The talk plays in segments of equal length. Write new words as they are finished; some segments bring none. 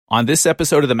On this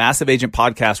episode of the Massive Agent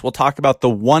Podcast, we'll talk about the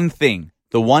one thing,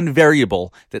 the one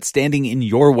variable that's standing in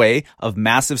your way of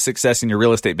massive success in your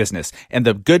real estate business. And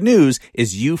the good news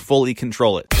is you fully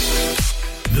control it.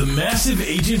 The Massive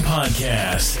Agent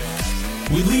Podcast,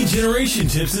 with lead generation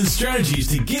tips and strategies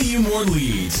to get you more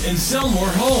leads and sell more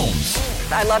homes.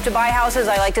 I love to buy houses.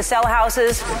 I like to sell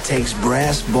houses. It takes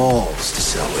brass balls to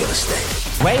sell real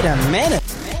estate. Wait a minute.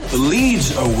 The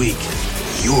leads are weak.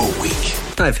 You're weak.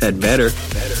 I've had better.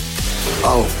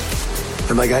 Oh,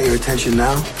 have I got your attention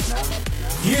now?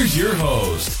 Here's your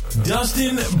host,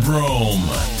 Dustin Brome.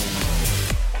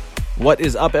 What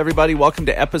is up, everybody? Welcome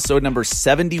to episode number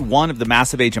 71 of the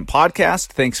Massive Agent Podcast.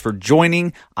 Thanks for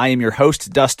joining. I am your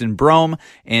host, Dustin Brome,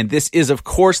 and this is, of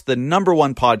course, the number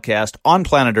one podcast on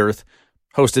planet Earth,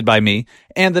 hosted by me,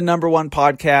 and the number one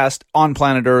podcast on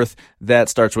planet Earth that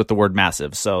starts with the word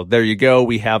massive. So there you go.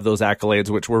 We have those accolades,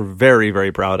 which we're very,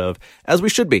 very proud of, as we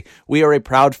should be. We are a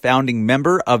proud founding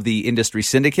member of the Industry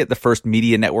Syndicate, the first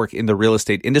media network in the real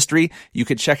estate industry. You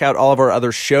could check out all of our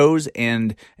other shows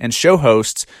and show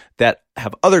hosts that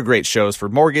have other great shows for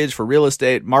mortgage, for real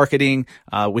estate, marketing.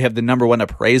 We have the number one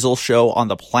appraisal show on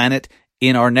the planet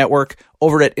in our network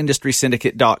over at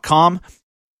industrysyndicate.com.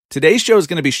 Today's show is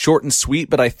going to be short and sweet,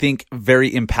 but I think very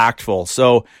impactful.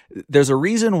 So there's a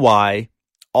reason why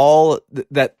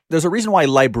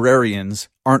librarians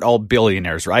aren't all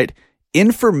billionaires, right?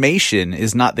 Information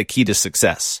is not the key to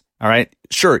success. All right.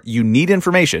 Sure, you need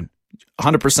information,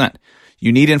 100%.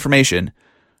 You need information,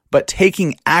 but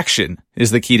taking action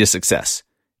is the key to success.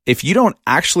 If you don't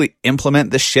actually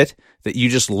implement the shit that you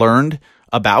just learned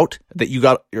about, that you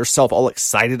got yourself all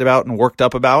excited about and worked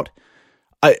up about,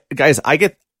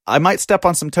 I might step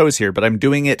on some toes here, but I'm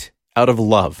doing it out of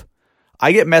love.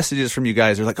 I get messages from you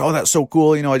guys. They're like, oh, that's so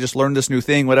cool. I just learned this new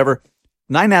thing, whatever.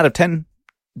 9 out of 10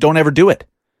 don't ever do it.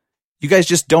 You guys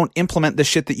just don't implement the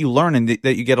shit that you learn and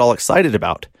that you get all excited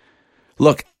about.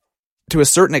 Look, to a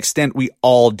certain extent, we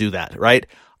all do that, right?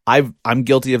 I'm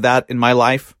guilty of that in my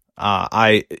life.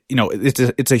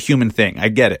 It's a human thing. I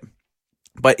get it.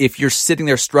 But if you're sitting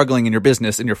there struggling in your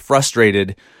business and you're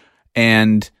frustrated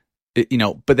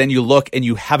but then you look and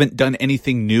you haven't done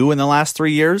anything new in the last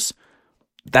 3 years,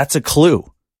 that's a clue.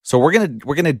 So we're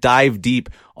going to dive deep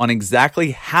on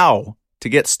exactly how to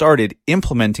get started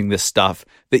implementing this stuff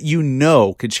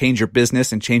that could change your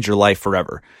business and change your life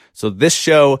forever. So this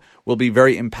show will be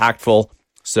very impactful.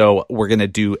 So we're going to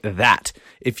do that.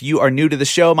 If you are new to the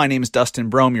show, my name is Dustin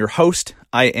Brome, your host.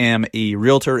 I am a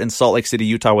realtor in Salt Lake City,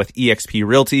 Utah with eXp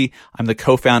Realty. I'm the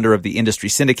co-founder of the Industry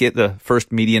Syndicate, the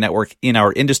first media network in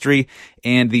our industry,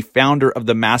 and the founder of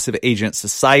the Massive Agent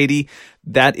Society.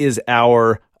 That is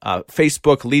our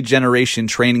Facebook lead generation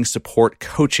training support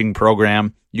coaching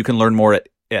program. You can learn more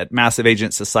at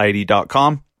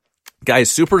massiveagentsociety.com. Guys,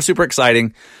 super, super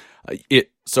exciting.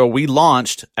 So we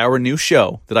launched our new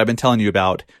show that I've been telling you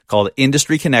about called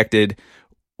Industry Connected.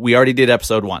 We already did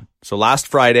episode 1. So last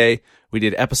Friday, we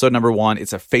did episode number 1.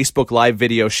 It's a Facebook Live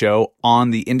video show on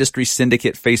the Industry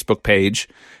Syndicate Facebook page.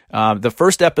 The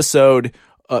first episode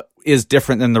is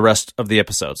different than the rest of the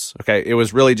episodes. Okay. It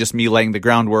was really just me laying the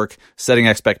groundwork, setting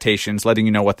expectations, letting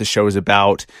you know what the show is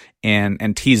about,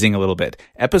 and teasing a little bit.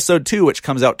 Episode 2, which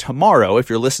comes out tomorrow, if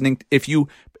you're listening, if you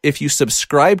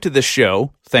subscribe to the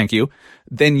show, thank you,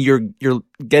 then you're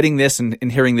getting this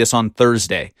and hearing this on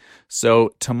Thursday.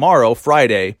 So tomorrow,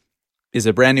 Friday, is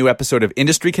a brand new episode of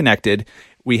Industry Connected.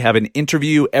 We have an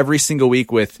interview every single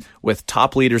week with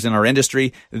top leaders in our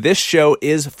industry. This show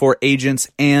is for agents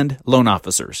and loan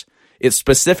officers. It's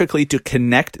specifically to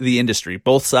connect the industry,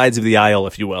 both sides of the aisle,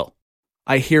 if you will.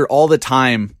 I hear all the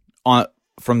time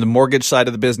from the mortgage side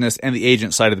of the business and the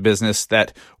agent side of the business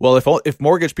that, well, if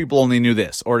mortgage people only knew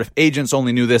this, or if agents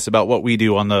only knew this about what we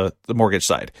do on the mortgage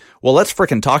side, well, let's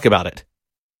freaking talk about it.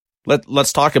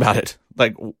 Let's talk about it.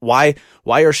 Like, why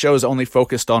are shows only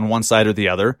focused on one side or the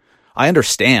other? I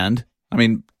understand. I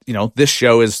mean, this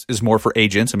show is more for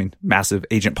agents. I mean, Massive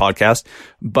Agent Podcast,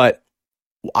 but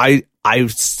I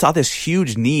saw this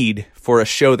huge need for a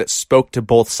show that spoke to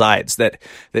both sides, that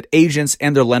agents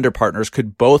and their lender partners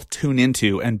could both tune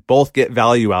into and both get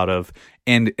value out of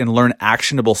and learn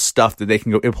actionable stuff that they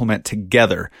can go implement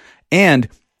together. And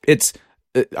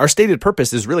our stated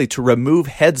purpose is really to remove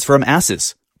heads from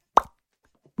asses.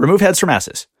 Remove heads from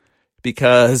asses,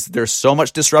 because there's so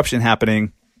much disruption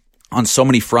happening on so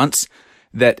many fronts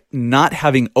that not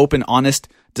having open, honest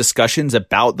discussions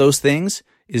about those things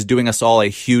is doing us all a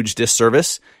huge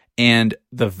disservice. And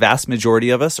the vast majority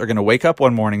of us are going to wake up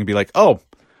one morning and be like, oh,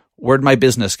 where'd my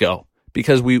business go?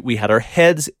 Because we had our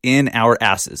heads in our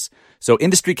asses. So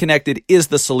Industry Connected is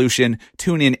the solution.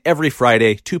 Tune in every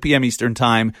Friday, 2 p.m. Eastern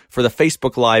Time for the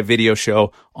Facebook Live video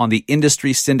show on the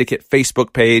Industry Syndicate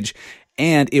Facebook page.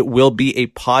 And it will be a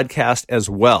podcast as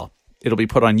well. It'll be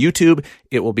put on YouTube.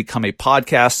 It will become a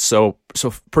podcast. So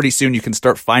pretty soon you can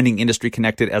start finding Industry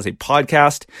Connected as a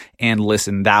podcast and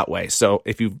listen that way. So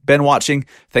if you've been watching,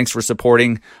 thanks for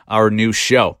supporting our new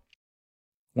show.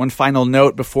 One final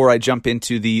note before I jump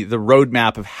into the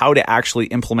roadmap of how to actually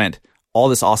implement all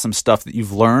this awesome stuff that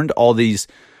you've learned, all these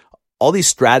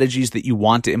strategies that you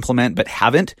want to implement but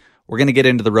haven't. We're going to get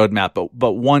into the roadmap,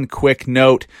 but one quick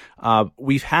note,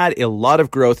 we've had a lot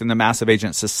of growth in the Massive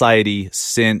Agent Society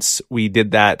since we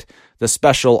did the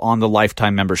special on the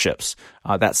lifetime memberships.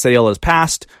 That sale has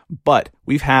passed, but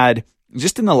we've had,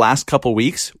 just in the last couple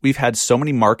weeks, we've had so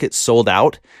many markets sold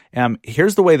out.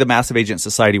 Here's the way the Massive Agent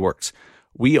Society works.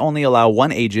 We only allow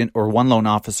one agent or one loan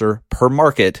officer per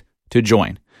market to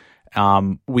join.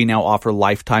 We now offer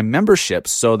lifetime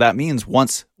memberships. So that means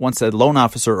once a loan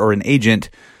officer or an agent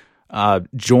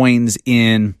joins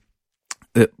in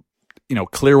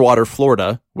Clearwater,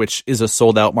 Florida, which is a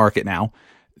sold out market now,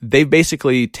 they've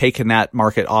basically taken that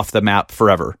market off the map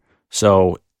forever.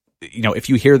 So, if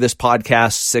you hear this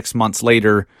podcast 6 months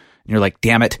later and you're like,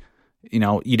 damn it,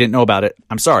 you didn't know about it.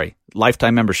 I'm sorry.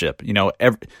 Lifetime membership, you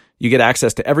get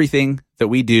access to everything that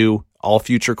we do, all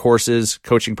future courses,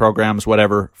 coaching programs,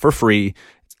 whatever, for free.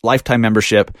 Lifetime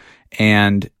membership.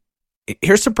 And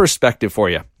here's some perspective for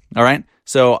you. All right.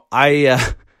 So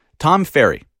Tom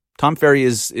Ferry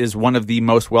is one of the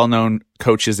most well-known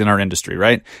coaches in our industry,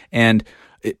 right? And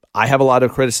I have a lot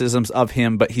of criticisms of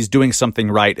him, but he's doing something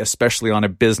right, especially on a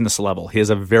business level. He has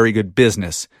a very good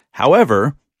business.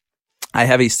 However, I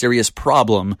have a serious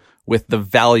problem with the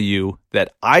value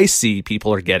that I see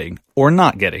people are getting or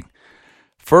not getting.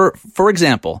 For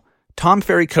example, Tom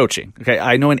Ferry coaching. Okay,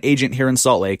 I know an agent here in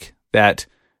Salt Lake that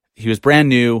he was brand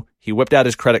new. He whipped out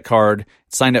his credit card,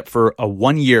 signed up for a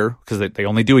 1 year, because they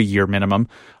only do a year minimum,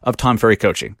 of Tom Ferry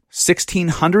coaching.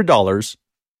 $1,600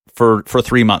 for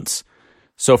 3 months.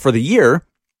 So for the year,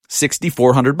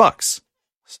 $6,400,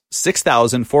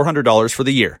 $6,400 for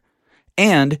the year.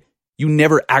 And you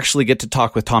never actually get to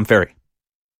talk with Tom Ferry.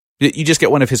 You just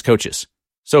get one of his coaches.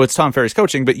 So it's Tom Ferry's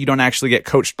coaching, but you don't actually get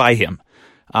coached by him.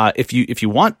 If you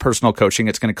want personal coaching,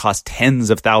 it's going to cost tens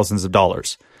of thousands of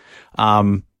dollars.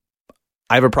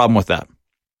 I have a problem with that.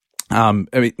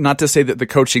 Not to say that the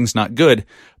coaching's not good,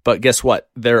 but guess what?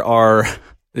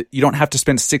 You don't have to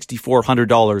spend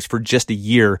 $6,400 for just a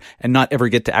year and not ever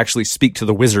get to actually speak to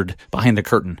the wizard behind the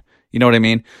curtain. You know what I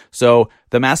mean? So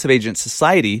the Massive Agent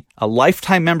Society, a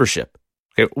lifetime membership.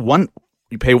 Okay,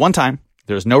 you pay one time.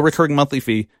 There's no recurring monthly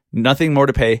fee, nothing more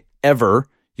to pay ever.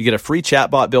 You get a free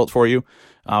chatbot built for you,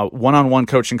 one-on-one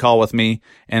coaching call with me,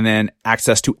 and then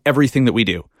access to everything that we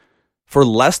do for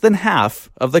less than half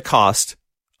of the cost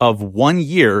of 1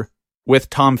 year with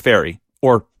Tom Ferry,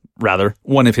 or rather,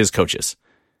 one of his coaches.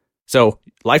 So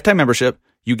lifetime membership,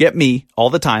 you get me all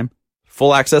the time,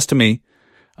 full access to me,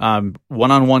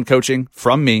 one-on-one coaching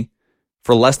from me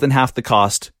for less than half the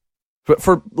cost, but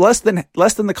for less than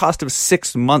the cost of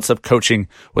 6 months of coaching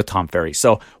with Tom Ferry.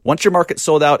 So once your market's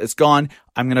sold out, it's gone.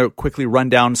 I'm going to quickly run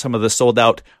down some of the sold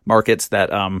out markets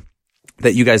that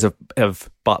you guys have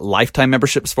bought lifetime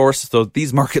memberships for. So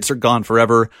these markets are gone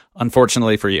forever,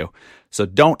 unfortunately for you. So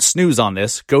don't snooze on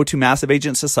this. Go to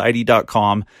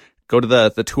massiveagentsociety.com, go to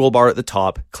the toolbar at the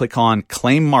top, click on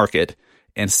Claim Market,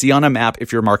 and see on a map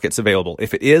if your market's available.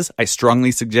 If it is, I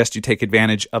strongly suggest you take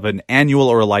advantage of an annual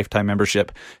or a lifetime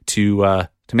membership to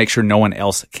make sure no one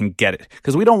else can get it.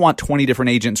 Because we don't want 20 different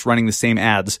agents running the same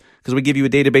ads, because we give you a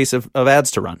database of ads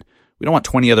to run. We don't want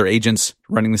 20 other agents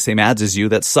running the same ads as you.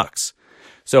 That sucks.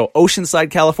 So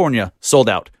Oceanside, California, sold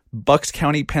out. Bucks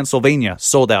County, Pennsylvania,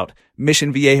 sold out.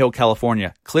 Mission Viejo,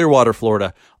 California. Clearwater,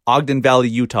 Florida. Ogden Valley,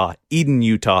 Utah. Eden,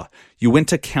 Utah.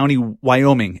 Uinta County,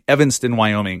 Wyoming. Evanston,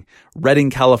 Wyoming. Redding,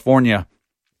 California.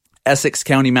 Essex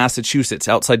County, Massachusetts,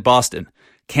 outside Boston.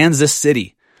 Kansas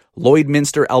City.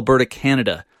 Lloydminster, Alberta,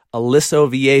 Canada. Aliso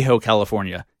Viejo,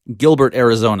 California. Gilbert,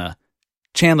 Arizona.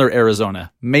 Chandler,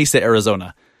 Arizona. Mesa,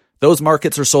 Arizona. Those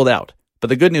markets are sold out. But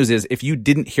the good news is, if you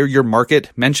didn't hear your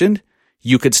market mentioned,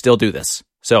 you could still do this.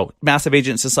 So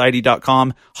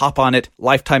massiveagentsociety.com, hop on it,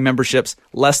 lifetime memberships,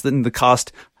 less than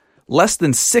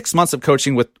 6 months of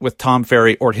coaching with Tom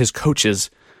Ferry or his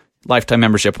coaches, lifetime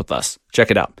membership with us.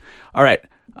 Check it out. All right.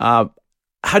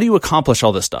 How do you accomplish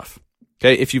all this stuff?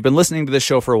 Okay. If you've been listening to this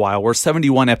show for a while, we're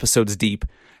 71 episodes deep.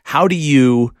 How do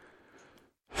you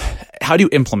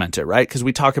implement it, right? Because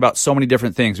we talk about so many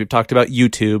different things. We've talked about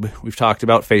YouTube. We've talked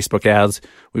about Facebook ads.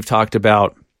 We've talked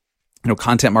about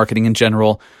content marketing in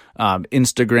general,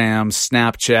 Instagram,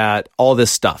 Snapchat, all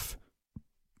this stuff.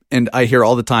 And I hear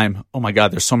all the time, oh my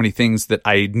God, there's so many things that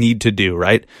I need to do,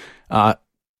 right? I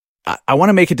want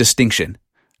to make a distinction.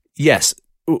 Yes,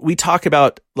 we talk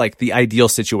about like the ideal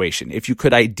situation. If you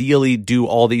could ideally do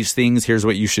all these things, here's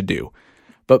what you should do.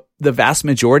 But the vast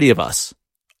majority of us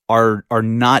are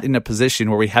not in a position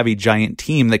where we have a giant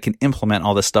team that can implement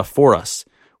all this stuff for us.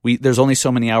 There's only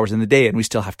so many hours in the day, and we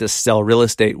still have to sell real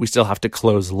estate. We still have to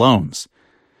close loans.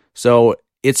 So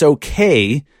it's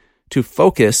okay to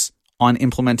focus on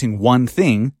implementing one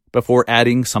thing before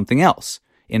adding something else.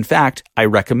 In fact, I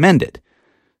recommend it.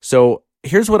 So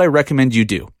here's what I recommend you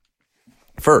do.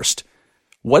 First,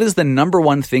 what is the number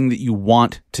one thing that you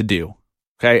want to do?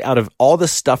 Okay, out of all the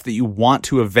stuff that you want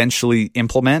to eventually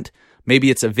implement,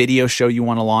 maybe it's a video show you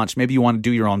want to launch. Maybe you want to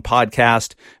do your own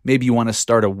podcast. Maybe you want to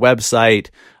start a website.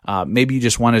 Maybe you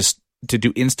just want to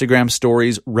do Instagram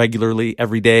stories regularly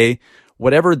every day.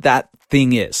 Whatever that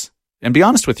thing is. And be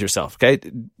honest with yourself, okay?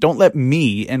 Don't let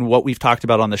me and what we've talked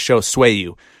about on the show sway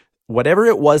you. Whatever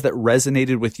it was that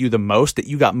resonated with you the most, that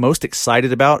you got most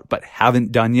excited about but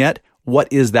haven't done yet, what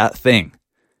is that thing?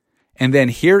 And then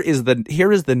here is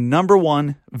the number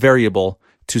one variable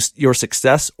to your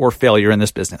success or failure in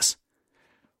this business.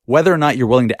 Whether or not you're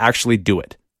willing to actually do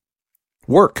it.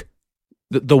 Work.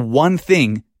 The one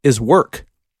thing is work.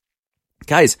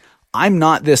 Guys, I'm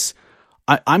not this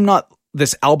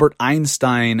Albert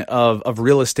Einstein of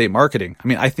real estate marketing. I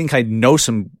mean, I think I know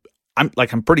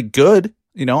I'm pretty good.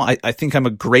 I think I'm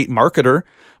a great marketer,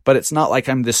 but it's not like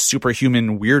I'm this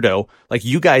superhuman weirdo. Like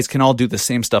you guys can all do the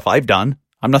same stuff I've done.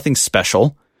 I'm nothing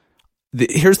special.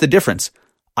 Here's the difference.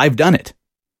 I've done it.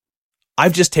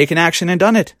 I've just taken action and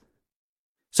done it.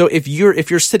 So if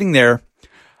you're sitting there,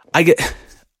 I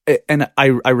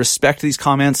respect these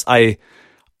comments. I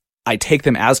take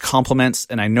them as compliments,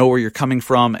 and I know where you're coming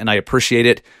from, and I appreciate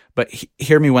it. But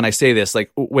hear me when I say this.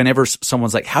 Like whenever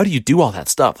someone's like, "How do you do all that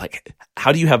stuff? Like,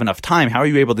 how do you have enough time? How are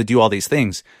you able to do all these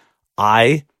things?"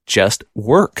 I just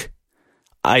work.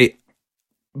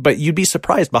 But you'd be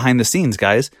surprised behind the scenes,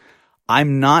 guys.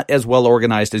 I'm not as well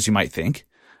organized as you might think.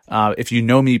 If you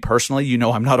know me personally, you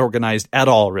know I'm not organized at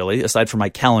all, really, aside from my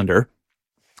calendar.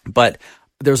 But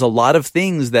there's a lot of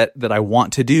things that I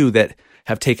want to do that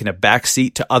have taken a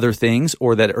backseat to other things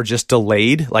or that are just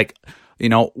delayed. Like,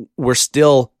 we're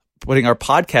still putting our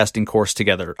podcasting course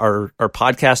together, our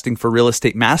podcasting for real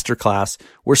estate masterclass.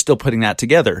 We're still putting that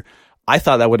together. I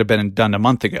thought that would have been done a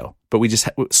month ago, but we just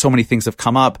so many things have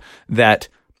come up that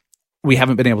we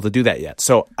haven't been able to do that yet.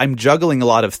 So I'm juggling a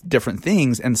lot of different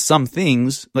things, and some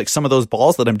things, like some of those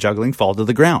balls that I'm juggling, fall to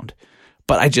the ground.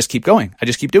 But I just keep going. I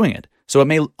just keep doing it. So it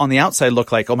may on the outside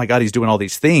look like, oh my God, he's doing all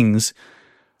these things.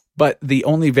 But the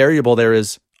only variable there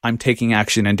is I'm taking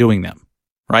action and doing them,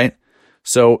 right?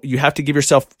 So you have to give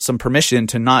yourself some permission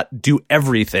to not do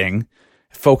everything.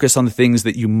 Focus on the things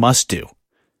that you must do.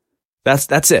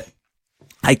 That's it.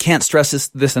 I can't stress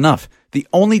this enough. The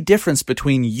only difference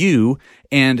between you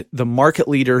and the market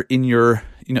leader in your,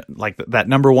 like that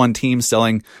number one team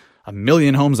selling 1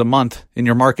 million homes a month in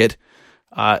your market,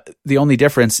 the only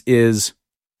difference is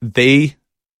they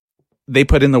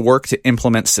put in the work to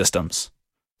implement systems.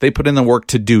 They put in the work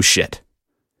to do shit.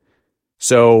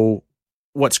 So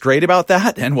what's great about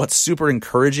that and what's super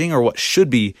encouraging, or what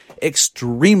should be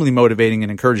extremely motivating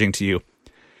and encouraging to you,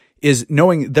 is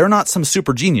knowing they're not some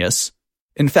super genius.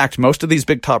 In fact, most of these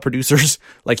big top producers,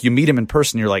 like you meet them in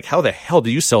person, you're like, how the hell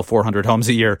do you sell 400 homes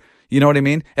a year? You know what I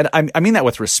mean? And I mean that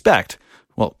with respect.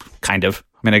 Well, kind of.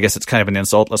 I mean, I guess it's kind of an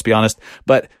insult, let's be honest.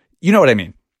 But you know what I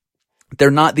mean? They're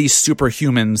not these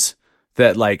superhumans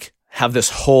that like have this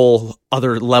whole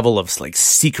other level of like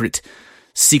secret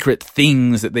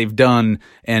things that they've done.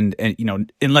 And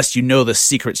unless you know the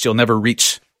secrets, you'll never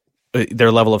reach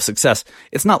their level of success.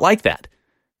 It's not like that.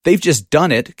 They've just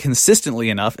done it consistently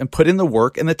enough and put in the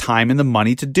work and the time and the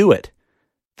money to do it.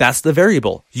 That's the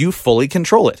variable. You fully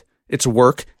control it. It's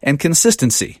work and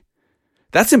consistency.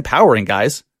 That's empowering,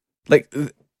 guys. Like,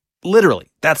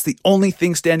 literally, that's the only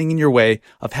thing standing in your way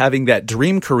of having that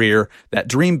dream career, that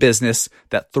dream business,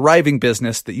 that thriving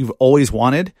business that you've always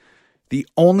wanted. The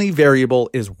only variable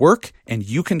is work, and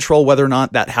you control whether or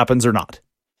not that happens or not.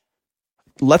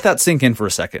 Let that sink in for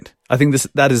a second. I think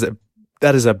that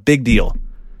is a big deal.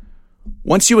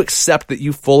 Once you accept that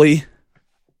you fully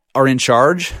are in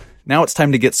charge, now it's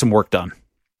time to get some work done.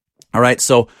 All right,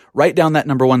 so write down that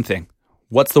number one thing.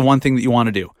 What's the one thing that you want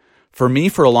to do? For me,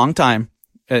 for a long time,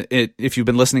 if you've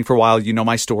been listening for a while, you know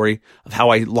my story of how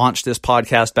I launched this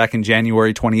podcast back in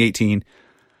January 2018.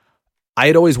 I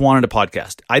had always wanted a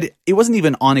podcast. It wasn't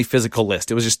even on a physical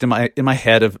list. It was just in my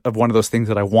head of one of those things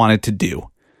that I wanted to do.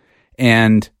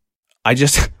 And I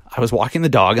was walking the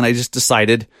dog and I just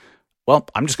decided, well,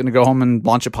 I'm just going to go home and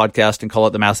launch a podcast and call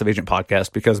it the Massive Agent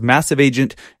Podcast, because Massive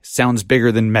Agent sounds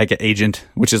bigger than Mega Agent,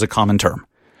 which is a common term.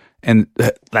 And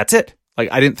that's it.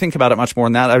 Like, I didn't think about it much more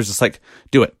than that. I was just like,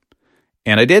 do it.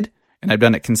 And I did. And I've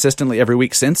done it consistently every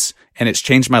week since. And it's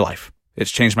changed my life.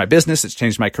 It's changed my business. It's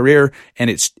changed my career. And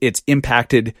it's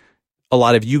impacted a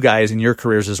lot of you guys in your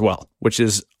careers as well, which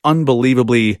is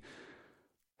unbelievably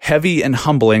heavy and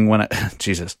humbling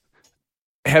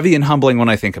heavy and humbling when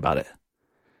I think about it.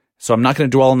 So I'm not going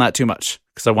to dwell on that too much,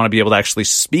 because I want to be able to actually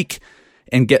speak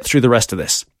and get through the rest of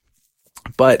this.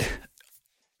 But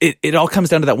it all comes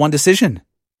down to that one decision,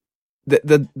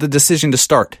 the decision to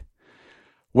start.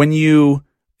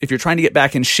 If you're trying to get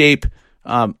back in shape,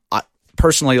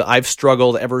 personally, I've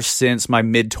struggled ever since my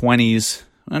mid-20s.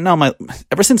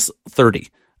 Ever since 30,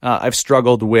 I've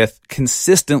struggled with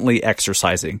consistently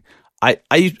exercising. I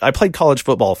played college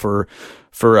football for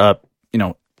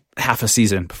half a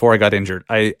season before I got injured.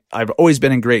 I've always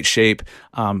been in great shape.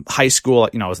 High school,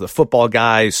 I was the football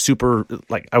guy,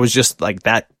 I was just like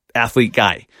that athlete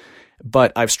guy.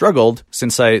 But I've struggled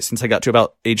since I got to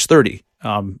about age 30.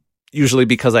 Usually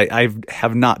because I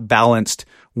have not balanced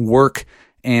work,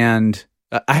 and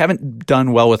I haven't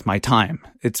done well with my time.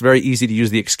 It's very easy to use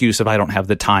the excuse of I don't have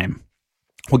the time.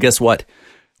 Well, guess what?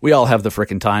 We all have the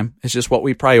frickin' time. It's just what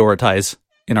we prioritize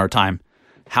in our time.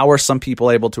 How are some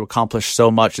people able to accomplish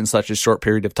so much in such a short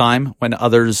period of time when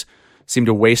others seem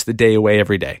to waste the day away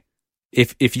every day?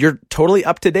 If you're totally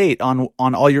up to date on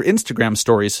all your Instagram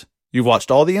stories, you've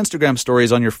watched all the Instagram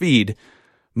stories on your feed,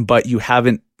 but you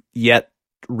haven't yet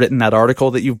written that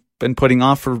article that you've been putting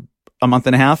off for a month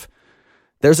and a half,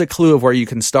 there's a clue of where you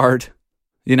can start,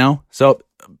 So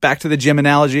back to the gym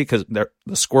analogy, because the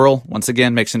squirrel, once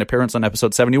again, makes an appearance on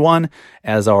episode 71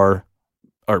 as our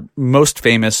most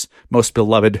famous, most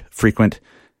beloved, frequent,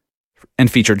 and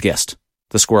featured guest,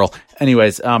 the squirrel.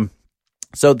 Anyways,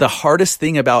 so the hardest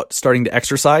thing about starting to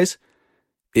exercise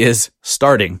is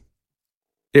starting.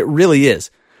 It really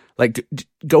is. Like,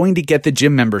 going to get the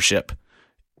gym membership,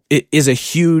 it is a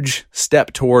huge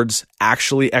step towards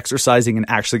actually exercising and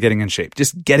actually getting in shape.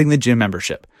 Just getting the gym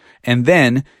membership, and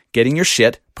then getting your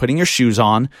shit, putting your shoes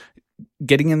on,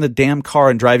 getting in the damn car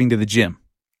and driving to the gym.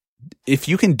 If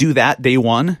you can do that day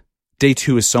 1, day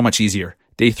 2 is so much easier.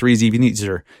 Day 3 is even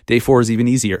easier. Day 4 is even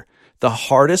easier. The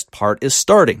hardest part is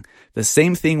starting. The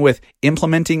same thing with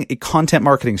implementing a content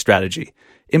marketing strategy,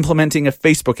 implementing a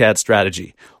Facebook ad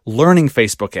strategy, learning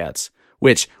Facebook ads,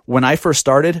 which when I first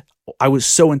started, I was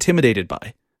so intimidated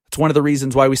by. It's one of the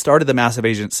reasons why we started the Massive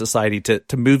Agent Society,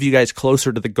 to move you guys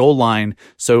closer to the goal line.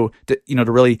 So to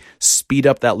really speed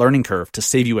up that learning curve, to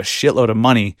save you a shitload of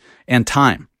money and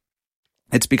time.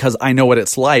 It's because I know what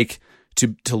it's like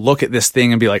to look at this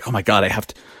thing and be like, oh my God,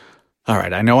 all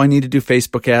right, I know I need to do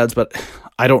Facebook ads, but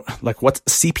I don't, like, what's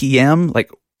CPM?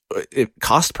 Like, it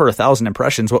cost per 1,000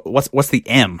 impressions. What's the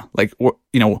M? Like,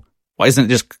 why isn't it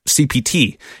just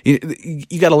CPT?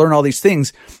 You got to learn all these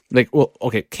things. Like, well,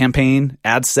 okay, campaign,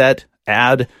 ad set,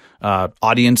 ad,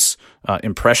 audience,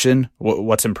 impression,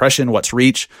 what's impression, what's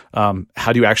reach,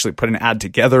 how do you actually put an ad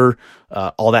together,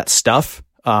 all that stuff,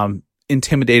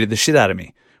 intimidated the shit out of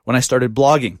me. When I started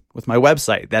blogging with my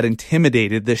website, that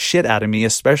intimidated the shit out of me,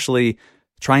 especially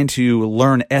trying to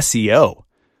learn SEO.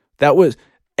 That was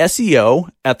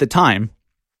SEO at the time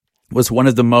was one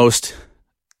of the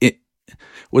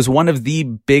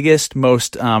biggest,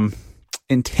 most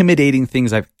intimidating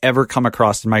things I've ever come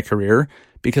across in my career,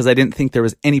 because I didn't think there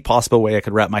was any possible way I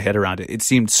could wrap my head around it. It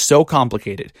seemed so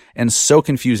complicated and so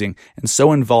confusing and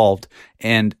so involved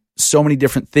and so many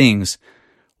different things.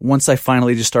 Once I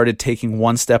finally just started taking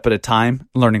one step at a time,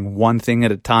 learning one thing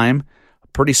at a time,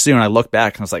 pretty soon I look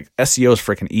back and I was like, SEO is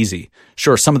freaking easy.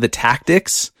 Sure, some of the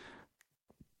tactics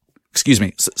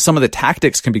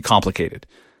can be complicated,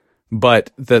 but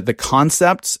the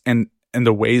concepts and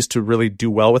the ways to really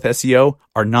do well with SEO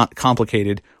are not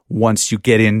complicated once you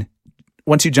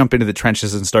jump into the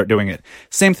trenches and start doing it.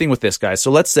 Same thing with this, guys. So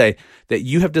let's say that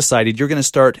you have decided you're going to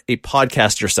start a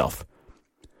podcast yourself.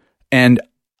 And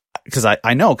because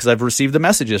I know, because I've received the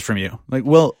messages from you. Like,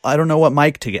 well, I don't know what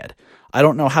mic to get. I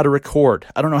don't know how to record.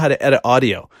 I don't know how to edit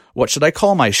audio. What should I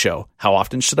call my show? How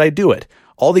often should I do it?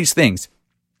 All these things.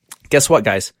 Guess what,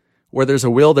 guys? Where there's a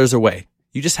will, there's a way.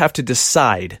 You just have to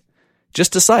decide.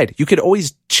 Just decide. You could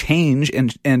always change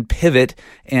and pivot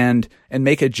and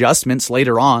make adjustments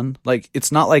later on. Like,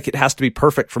 it's not like it has to be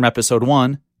perfect from episode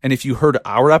 1. And if you heard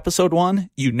our episode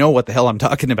 1, you know what the hell I'm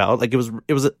talking about. Like,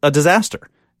 it was a disaster,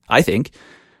 I think.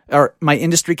 Or my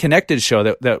Industry Connected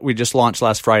show that we just launched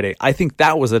last Friday. I think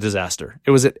that was a disaster.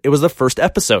 It was the first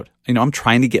episode. I'm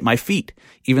trying to get my feet.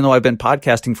 Even though I've been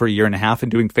podcasting for a year and a half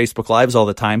and doing Facebook Lives all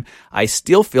the time, I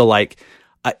still feel like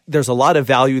there's a lot of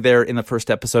value there in the first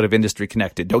episode of Industry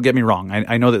Connected. Don't get me wrong.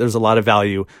 I know that there's a lot of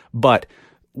value, but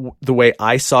the way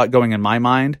I saw it going in my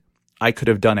mind, I could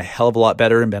have done a hell of a lot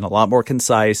better and been a lot more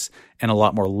concise and a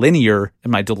lot more linear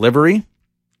in my delivery.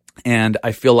 And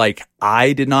I feel like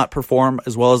I did not perform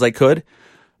as well as I could,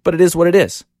 but it is what it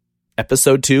is.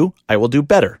 Episode 2, I will do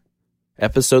better.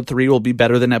 Episode 3 will be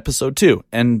better than episode 2,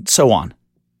 and so on.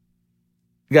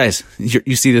 Guys,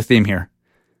 you see the theme here.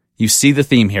 You see the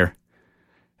theme here.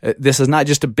 This is not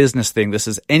just a business thing. This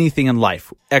is anything in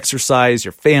life. Exercise,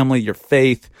 your family, your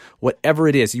faith, whatever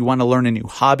it is. You want to learn a new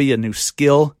hobby, a new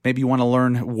skill. Maybe you want to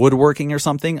learn woodworking or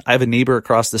something. I have a neighbor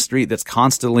across the street that's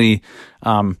constantly,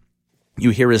 you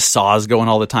hear his saws going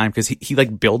all the time because he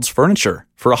like builds furniture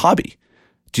for a hobby.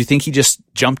 Do you think he just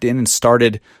jumped in and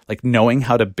started like knowing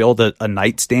how to build a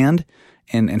nightstand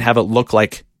and have it look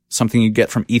like something you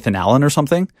get from Ethan Allen or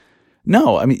something?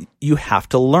 No, I mean, you have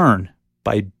to learn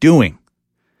by doing.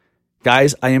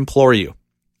 Guys, I implore you,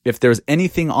 if there's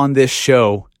anything on this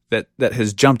show that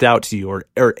has jumped out to you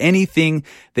or anything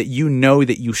that you know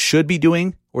that you should be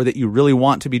doing or that you really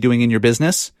want to be doing in your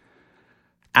business,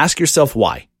 ask yourself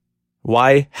why.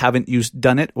 Why haven't you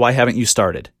done it? Why haven't you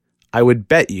started? I would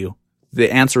bet you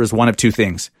the answer is one of two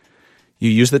things. You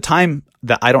use the time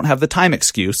that I don't have the time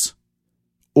excuse,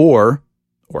 or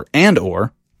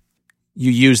you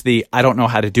use the I don't know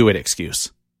how to do it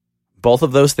excuse. Both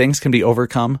of those things can be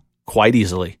overcome quite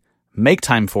easily. Make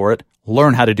time for it.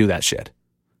 Learn how to do that shit.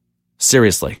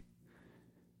 Seriously.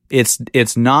 It's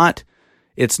not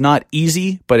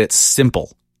easy, but it's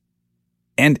simple.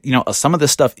 And some of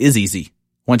this stuff is easy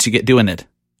once you get doing it.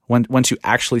 Once you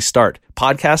actually start.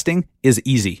 Podcasting is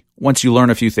easy once you learn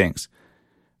a few things.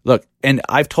 Look, and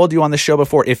I've told you on the show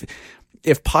before, if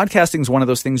podcasting is one of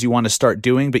those things you want to start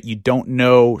doing, but you don't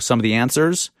know some of the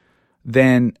answers,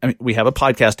 then we have a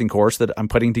podcasting course that I'm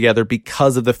putting together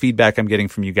because of the feedback I'm getting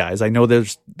from you guys. I know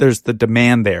there's the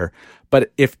demand there,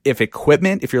 but if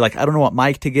equipment, if you're like, I don't know what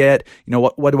mic to get,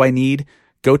 what do I need?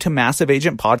 Go to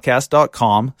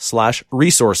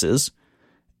massiveagentpodcast.com/resources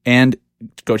and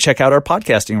go check out our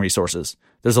podcasting resources.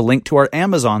 There's a link to our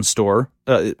Amazon store,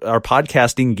 our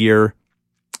podcasting gear,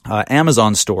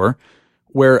 Amazon store,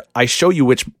 where I show you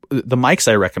the mics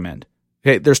I recommend.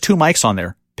 Okay. There's 2 mics on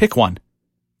there. Pick one.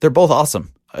 They're both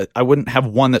awesome. I wouldn't have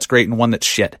one that's great and one that's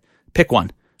shit. Pick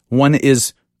one. One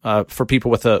is for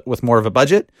people with more of a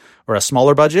budget or a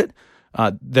smaller budget.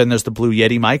 Then there's the Blue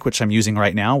Yeti mic, which I'm using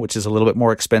right now, which is a little bit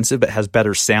more expensive, but has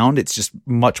better sound. It's just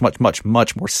much, much, much,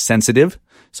 much more sensitive.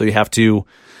 So you have to,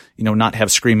 not have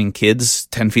screaming kids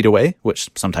 10 feet away, which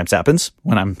sometimes happens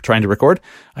when I'm trying to record.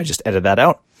 I just edit that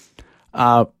out.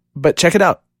 But check it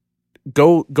out.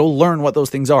 Go learn what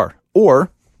those things are, or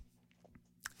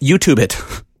YouTube it.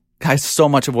 Guys, so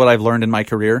much of what I've learned in my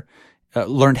career,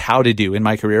 learned how to do in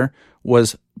my career,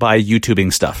 was by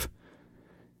YouTubing stuff.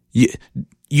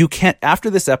 You can't, after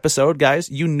this episode, guys,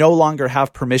 you no longer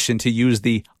have permission to use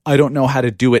the I don't know how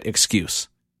to do it excuse.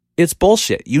 It's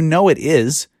bullshit. It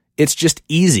is. It's just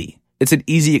easy. It's an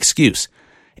easy excuse.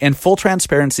 And full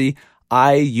transparency,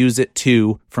 I use it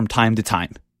too from time to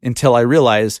time until I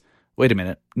realize, wait a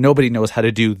minute, nobody knows how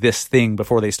to do this thing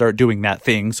before they start doing that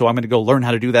thing. So I'm going to go learn how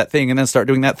to do that thing and then start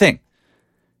doing that thing.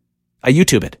 I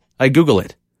YouTube it. I Google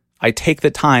it. I take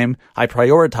the time, I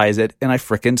prioritize it, and I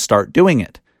frickin' start doing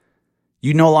it.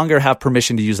 You no longer have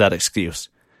permission to use that excuse.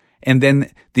 And then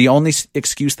the only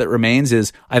excuse that remains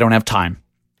is, I don't have time.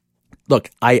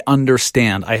 Look, I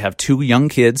understand. I have 2 young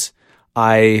kids.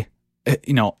 I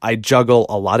juggle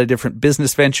a lot of different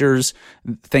business ventures.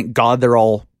 Thank God they're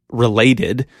all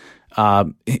related. I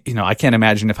can't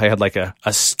imagine if I had like a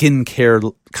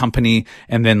skincare company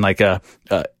and then like a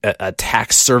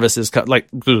tax services,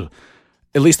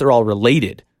 at least they're all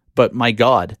related. But my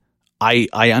God, I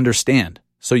understand.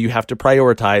 So you have to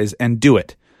prioritize and do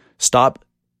it. Stop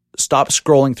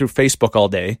scrolling through Facebook all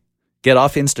day. Get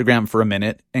off Instagram for a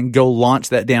minute and go launch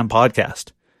that damn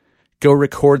podcast. Go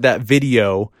record that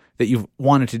video that you've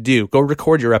wanted to do. Go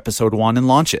record your episode 1 and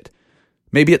launch it.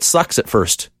 Maybe it sucks at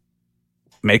first.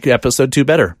 Make episode 2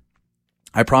 better.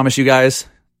 I promise you guys,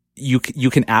 you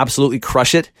can absolutely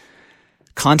crush it.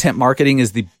 Content marketing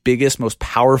is the biggest, most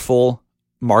powerful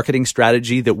marketing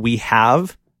strategy that we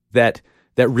have that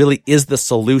really is the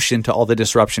solution to all the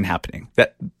disruption happening.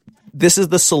 That this is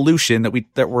the solution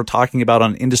that we're talking about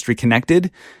on Industry Connected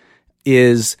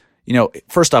is,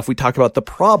 first off, we talk about the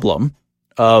problem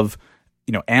of,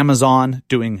 Amazon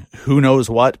doing who knows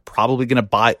what, probably going to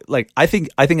buy, I think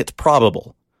it's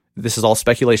probable. This is all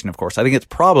speculation, of course. I think it's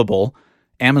probable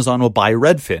Amazon will buy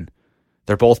Redfin.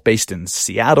 They're both based in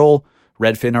Seattle.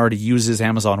 Redfin already uses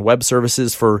Amazon Web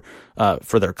Services for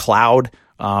their cloud.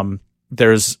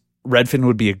 Redfin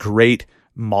would be a great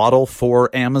model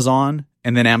for Amazon,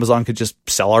 and then Amazon could just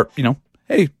sell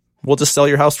hey, we'll just sell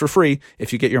your house for free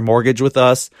if you get your mortgage with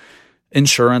us,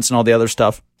 insurance and all the other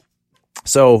stuff.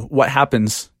 So what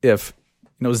happens if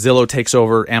Zillow takes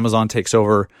over, Amazon takes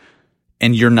over,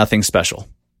 and you're nothing special?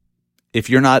 If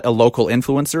you're not a local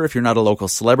influencer, if you're not a local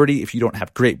celebrity, if you don't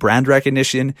have great brand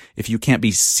recognition, if you can't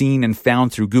be seen and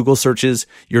found through Google searches,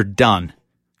 you're done.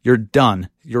 You're done.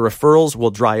 Your referrals will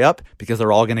dry up because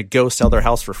they're all going to go sell their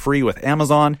house for free with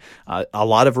Amazon. A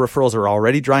lot of referrals are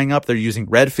already drying up. They're using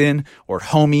Redfin or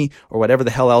Homey or whatever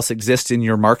the hell else exists in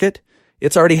your market.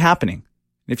 It's already happening.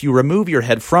 If you remove your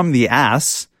head from the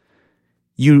ass,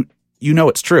 you know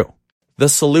it's true. The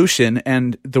solution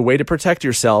and the way to protect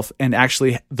yourself and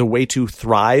actually the way to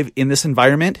thrive in this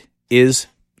environment is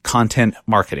content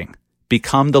marketing.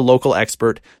 Become the local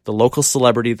expert, the local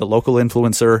celebrity, the local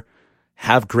influencer,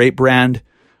 have great brand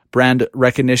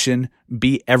recognition,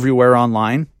 be everywhere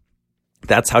online.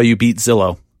 That's how you beat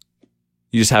Zillow.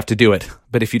 You just have to do it.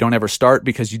 But if you don't ever start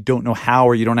because you don't know how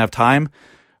or you don't have time,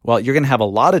 well, you're going to have a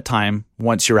lot of time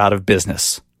once you're out of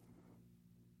business.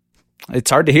 It's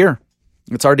hard to hear.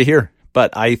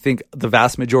 But I think the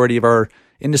vast majority of our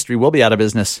industry will be out of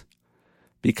business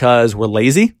because we're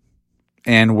lazy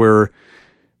and we're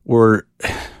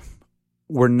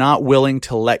not willing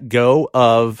to let go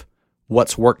of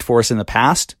what's worked for us in the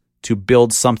past to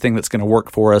build something that's going to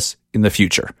work for us in the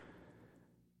future.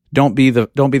 Don't be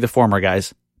the former,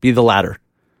 guys. Be the latter.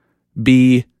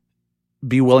 Be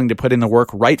willing to put in the work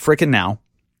right frickin' now.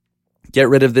 Get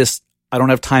rid of this I don't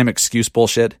have time excuse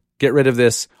bullshit. Get rid of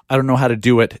this I don't know how to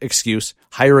do it excuse.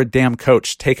 Hire a damn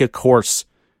coach. Take a course.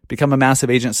 Become a Massive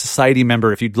Agent Society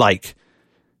member if you'd like.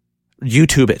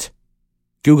 YouTube it.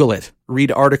 Google it.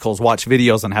 Read articles. Watch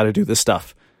videos on how to do this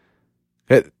stuff.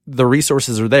 The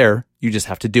resources are there. You just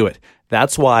have to do it.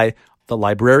 That's why the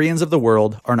librarians of the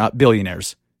world are not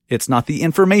billionaires. It's not the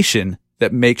information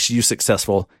that makes you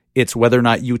successful. It's whether or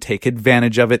not you take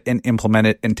advantage of it and implement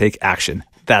it and take action.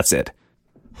 That's it.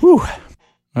 Whew.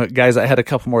 Guys, I had a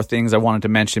couple more things I wanted to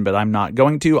mention, but I'm not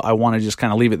going to. I want to just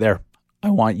kind of leave it there. I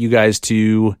want you guys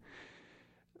to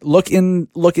look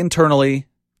internally,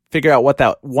 figure out what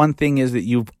that one thing is that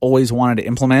you've always wanted to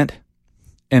implement,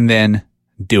 and then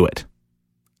do it.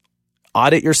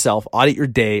 Audit yourself, audit your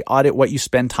day, audit what you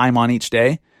spend time on each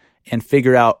day, and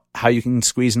figure out how you can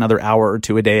squeeze another hour or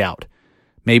two a day out.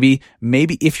 Maybe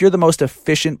if you're the most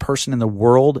efficient person in the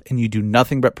world and you do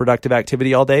nothing but productive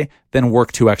activity all day, then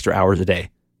work 2 extra hours a day.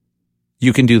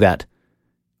 You can do that.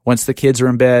 Once the kids are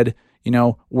in bed,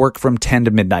 work from 10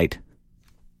 to midnight.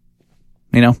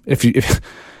 If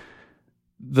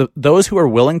those who are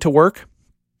willing to work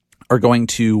are going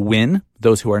to win,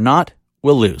 those who are not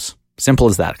will lose. Simple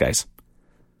as that, guys.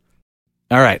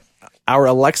 All right. Our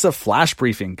Alexa flash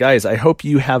briefing. Guys, I hope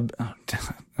you have...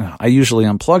 I usually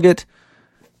unplug it.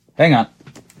 Hang on.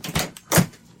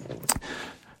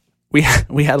 We had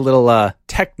a little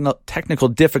technical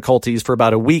difficulties for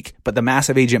about a week, but the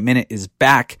Massive Agent Minute is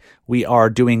back. We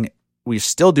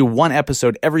still do one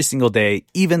episode every single day,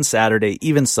 even Saturday,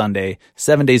 even Sunday,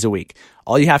 7 days a week.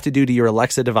 All you have to do to your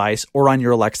Alexa device or on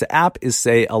your Alexa app is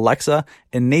say, Alexa,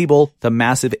 enable the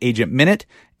Massive Agent Minute,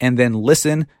 and then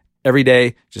listen every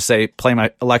day. Just say, play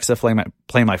my Alexa,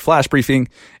 play my flash briefing,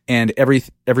 and every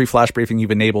flash briefing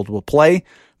you've enabled will play.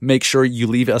 Make sure you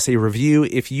leave us a review.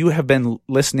 If you have been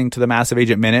listening to the Massive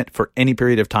Agent Minute for any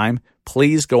period of time,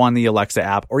 please go on the Alexa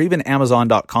app or even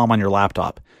Amazon.com on your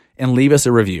laptop and leave us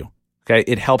a review. Okay,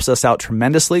 it helps us out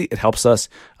tremendously. It helps us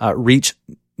reach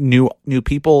new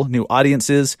people, new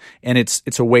audiences, and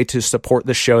it's a way to support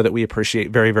the show that we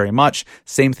appreciate very, very much.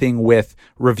 Same thing with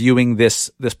reviewing this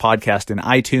podcast in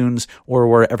iTunes or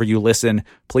wherever you listen.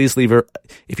 Please leave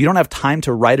if you don't have time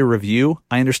to write a review,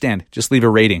 I understand. Just leave a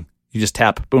rating. You just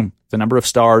tap, boom, the number of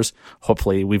stars.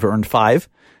 Hopefully we've earned 5.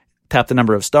 Tap the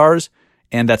number of stars,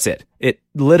 and that's it. It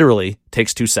literally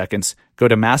takes 2 seconds. Go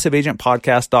to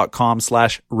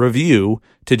massiveagentpodcast.com/review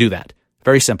to do that.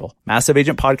 Very simple.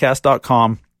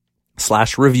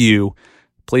 massiveagentpodcast.com/review.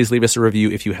 Please leave us a review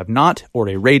if you have not, or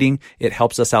a rating. It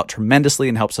helps us out tremendously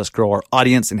and helps us grow our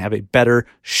audience and have a better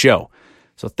show.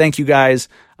 So thank you guys.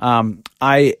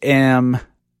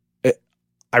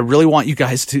 I really want you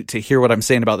guys to hear what I'm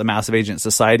saying about the Massive Agent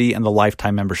Society and the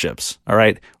lifetime memberships. All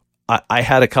right. I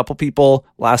had a couple people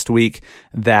last week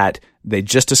that They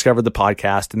just discovered the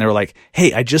podcast and they were like,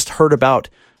 hey, I just heard about,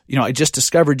 I just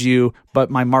discovered you, but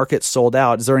my market's sold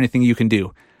out. Is there anything you can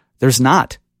do? There's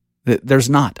not. There's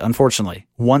not, unfortunately.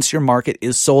 Once your market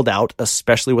is sold out,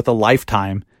 especially with a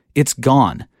lifetime, it's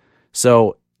gone.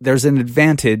 So there's an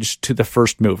advantage to the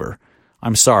first mover.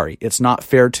 I'm sorry. It's not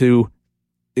fair to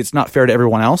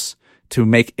everyone else to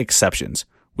make exceptions.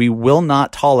 We will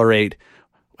not tolerate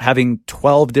having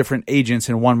 12 different agents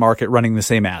in one market running the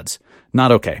same ads.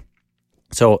 Not okay.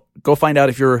 So go find out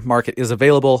if your market is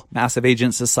available,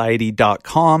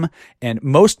 massiveagentsociety.com. And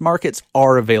most markets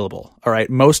are available. All right.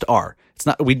 Most are. It's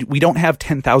not, we don't have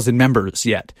 10,000 members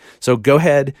yet. So go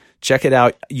ahead, check it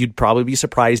out. You'd probably be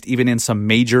surprised even in some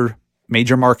major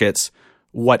markets,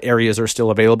 what areas are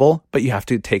still available, but you have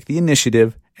to take the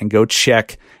initiative and go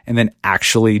check and then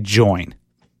actually join.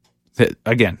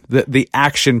 Again, the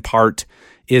action part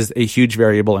is a huge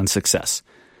variable in success.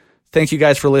 Thank you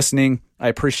guys for listening. I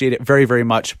appreciate it very, very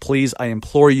much. Please, I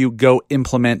implore you, go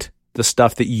implement the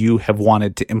stuff that you have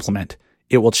wanted to implement.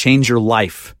 It will change your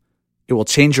life. It will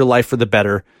change your life for the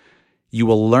better. You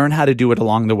will learn how to do it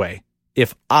along the way.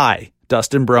 If I,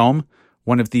 Dustin Brohm,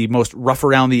 one of the most rough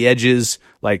around the edges,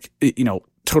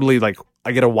 totally like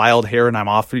I get a wild hair and I'm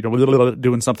off,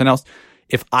 doing something else.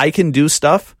 If I can do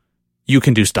stuff, you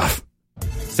can do stuff.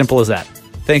 Simple as that.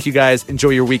 Thank you guys. Enjoy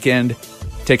your weekend.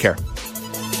 Take care.